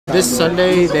This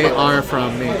Sunday, they are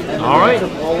from me. All right.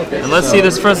 And let's see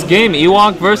this first game,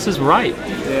 Ewok versus Riot.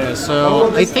 Yeah,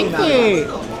 so I think did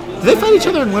they fight each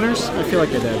other in winners? I feel like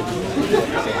they did.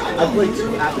 Let me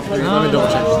double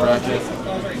check this bracket.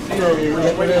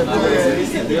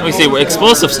 Let me see,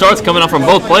 explosive starts coming out from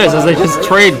both players as they just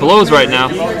trade blows right now.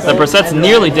 The percent's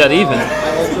nearly dead even.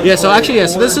 Yeah, so actually,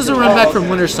 so this is a run back from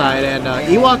winner's side, and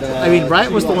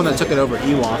Riot was the one that took it over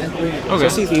Ewok. Okay. So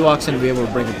let's see if Ewok's going to be able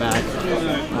to bring it back.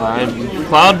 Alright,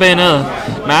 Cloud Bayonetta,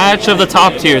 match of the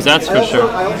top tiers, that's for sure.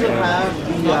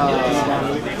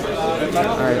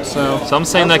 Alright, so I'm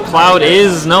saying that Cloud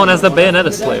is known as the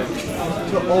Bayonetta Slayer.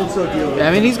 Yeah,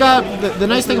 I mean, he's got the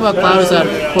nice thing about Cloud is that,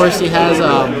 of course, he does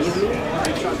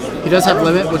have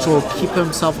limit, which will keep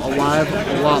himself alive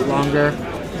a lot longer.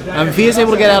 If he is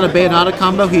able to get out a Bayonetta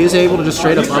combo, he is able to just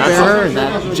straight up up-air her, and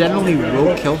that generally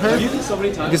will kill her.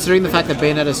 Considering the fact that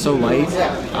Bayonetta is so light,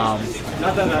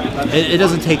 it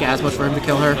doesn't take as much for him to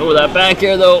kill her. Oh, that back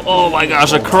air though, oh my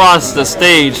gosh, across the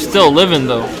stage, still living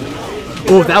though.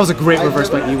 Oh, that was a great reverse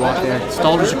by Ewok there.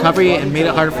 Stalled his recovery and made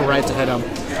it harder for Riot to hit him.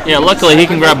 Yeah, luckily he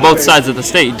can grab both sides of the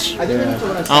stage.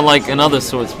 Yeah. Unlike another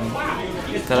swordsman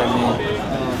that I mean.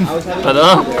 But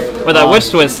with that witch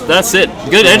twist, that's it.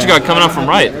 Good edge guard coming out from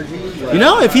Riot. You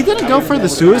know, if he didn't go for the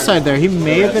suicide there, he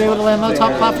may have been able to land on the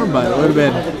top platform, but it would have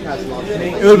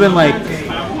been like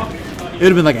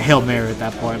a Hail Mary at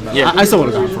that point. But yeah. I still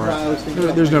would have gone for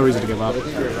it. There's no reason to give up.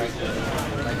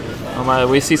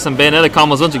 We see some Bayonetta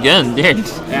combos once again. Yeah,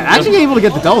 actually able to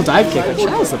get the double dive kick, which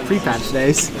that was the pre-patch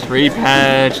days.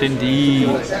 Pre-patch indeed.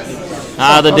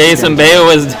 The days when Bayo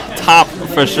was top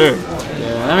for sure.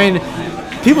 Yeah, I mean,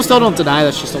 people still don't deny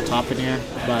that she's still top in here,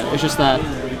 but it's just that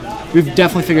we've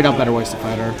definitely figured out better ways to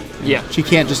fight her. Yeah. She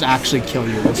can't just actually kill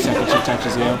you the second she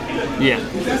touches you. Yeah.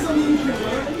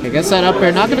 Okay, gets that up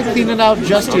air. Not going to clean it out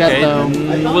just yet, though.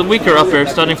 With weaker up air,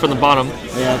 starting from the bottom.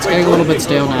 Yeah, it's getting a little bit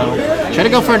stale now. Try to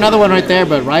go for another one right there,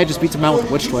 but Riot just beats him out with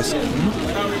a witch twist.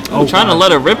 Oh, trying to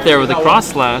let her rip there with a cross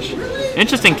slash.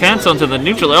 Interesting cancel into the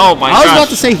neutral. Oh my gosh. I was about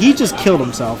to say he just killed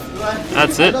himself.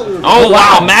 That's it. Oh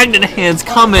wow, Magnet Hands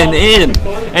coming in,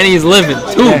 and he's living.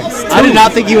 I did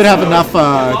not think he would have enough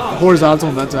horizontal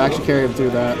momentum to actually carry him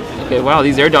through that. Okay, wow,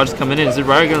 these air dodges coming in. Is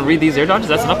Riot going to read these air dodges?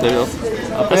 That's an up there though.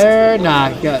 Up there? Nah.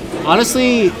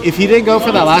 Honestly, if he didn't go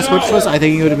for that last witch twist, I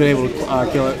think he would have been able to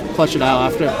kill it, clutch it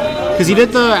out after. Because he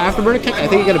did the afterburner kick, I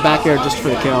think he got a back air just for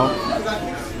the kill.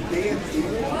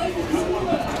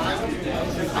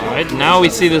 Alright, now we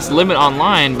see this limit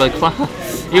online, but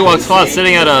Ewok's Cloud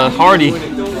sitting at a hardy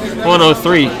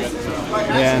 103.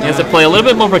 Yeah, he has to play a little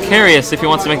bit more precarious if he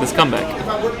wants to make this comeback.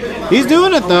 He's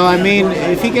doing it though. I mean,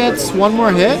 if he gets one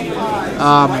more hit,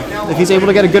 if he's able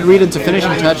to get a good read into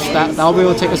finishing touch, that'll be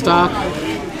able to take a stock.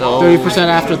 30%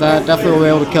 after that, definitely will be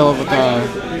able to kill it with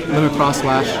limit cross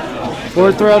slash.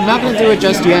 Forward throw, not going to do it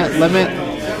just yet. Limit,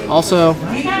 also,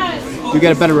 you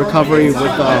get a better recovery with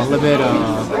limit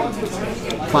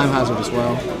climb hazard as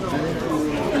well.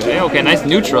 Okay, nice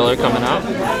neutraler coming out.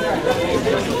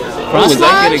 Cross is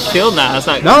that getting killed? Nah, that's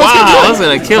not. No, wow, that's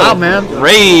gonna kill. Wow, man.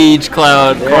 Rage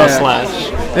Cloud cross slash.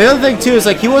 The other thing too is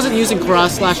he wasn't using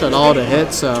cross slash at all to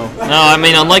hit, so. No, I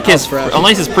mean unlike his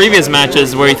previous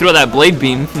matches where he threw that blade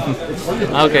beam.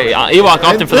 Okay, Ewok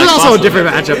opting for that. This is also a different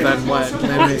matchup than what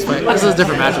he's fighting. This is a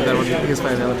different matchup than when he was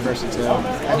fighting the other person too.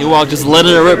 Ewok just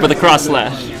letting it rip with a cross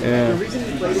slash. Yeah.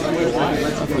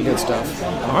 Definitely good stuff.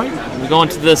 All right, we're going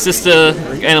to the sister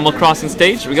Animal Crossing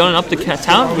stage. We're going up to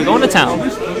town. We're going to town. I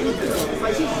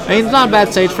mean, it's not a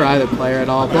bad stage for either player at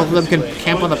all. Both of them can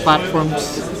camp on the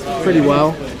platforms pretty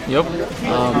well. Yep.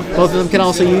 Both of them can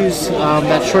also use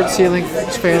that short ceiling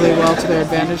fairly well to their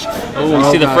advantage. Oh, we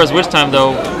see the first witch time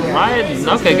though. Riot,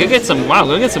 okay, go get some. Wow,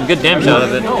 go get some good damage out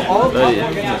of it.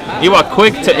 Ewok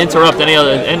quick to interrupt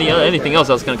anything else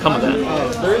that's gonna come of that.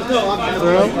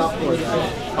 Throw.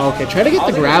 Okay, try to get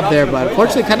the grab there, but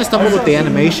unfortunately kind of stumbled with the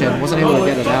animation. Wasn't able to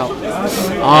get it out.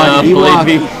 Ewok,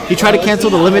 he tried to cancel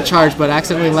the limit charge, but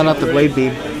accidentally let out the blade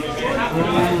beam.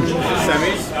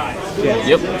 Yeah.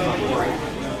 Yep.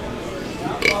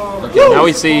 Okay, now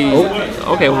we see.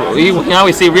 Okay, now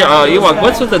we see Ewok.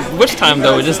 What's with the witch time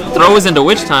though? It just throws into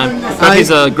witch time.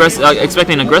 He's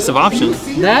expecting an aggressive option.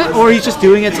 That, or he's just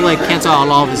doing it to cancel out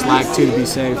all of his lag too to be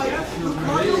safe.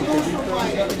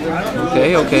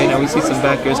 Okay. Now we see some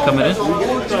back airs coming in.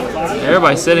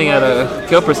 Everybody's sitting at a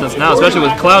kill percent now, especially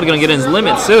with Cloud going to get in his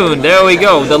limit soon. There we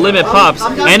go. The limit pops.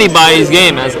 Anybody's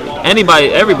game as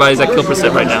everybody's at kill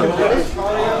percent right now.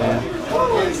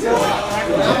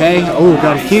 Okay. Oh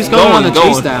god, he keeps going on the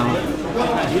chase down.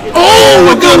 Oh,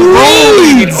 with the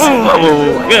reads!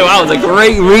 Oh, wow, it was a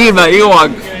great read by Ewok,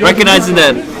 recognizing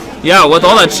that Yeah, with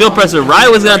all that shield pressure,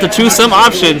 Riot was going to have to choose some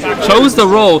option. Chose the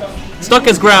roll, stuck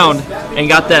his ground, and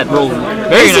got that roll.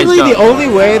 Very Basically, nice job. the only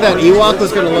way that Ewok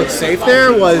was going to look safe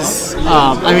there was,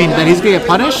 that he's going to get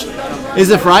punished, is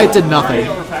if Riot did nothing.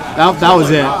 That was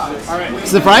it.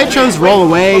 So if Riot chose roll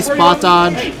away, spot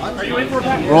dodge,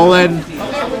 roll in,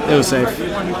 it was safe.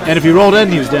 And if he rolled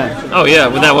in, he was dead. Oh yeah,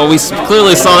 with that, well, we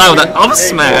clearly saw that with that up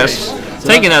smash.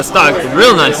 Taking that stock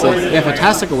real nicely. Yeah,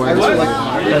 fantastic awareness.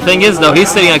 The thing is, though, he's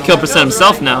sitting at kill percent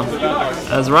himself now.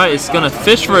 That's right. He's gonna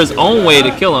fish for his own way to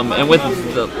kill him, and with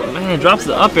the man drops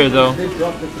the up air though. He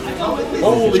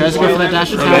tries to go for that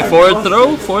dash attack. Okay,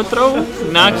 forward throw,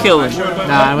 not killing.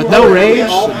 Nah, with no rage,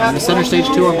 and the center stage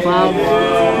 2 on Cloud.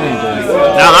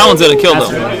 Now that one's gonna kill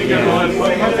though.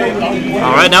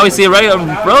 All right, now we see a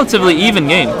relatively even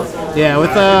game. Yeah,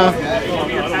 with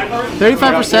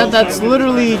 35%, that's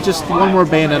literally just one more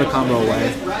Bayonetta combo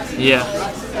away. Yeah.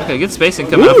 Okay, good spacing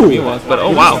coming out from Ewok, but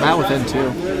oh wow. That within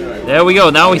too. There we go.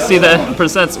 Now we see the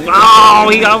percents. Oh,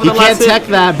 he got the last hit. He can't tech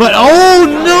that, but oh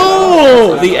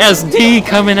no! The SD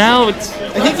coming out.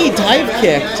 I think he dive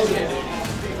kicked.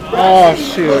 Oh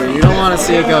shoot! You don't want to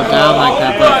see it go down like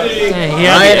that, but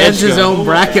Riot ends his own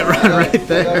bracket run right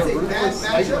there.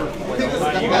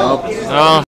 Oh.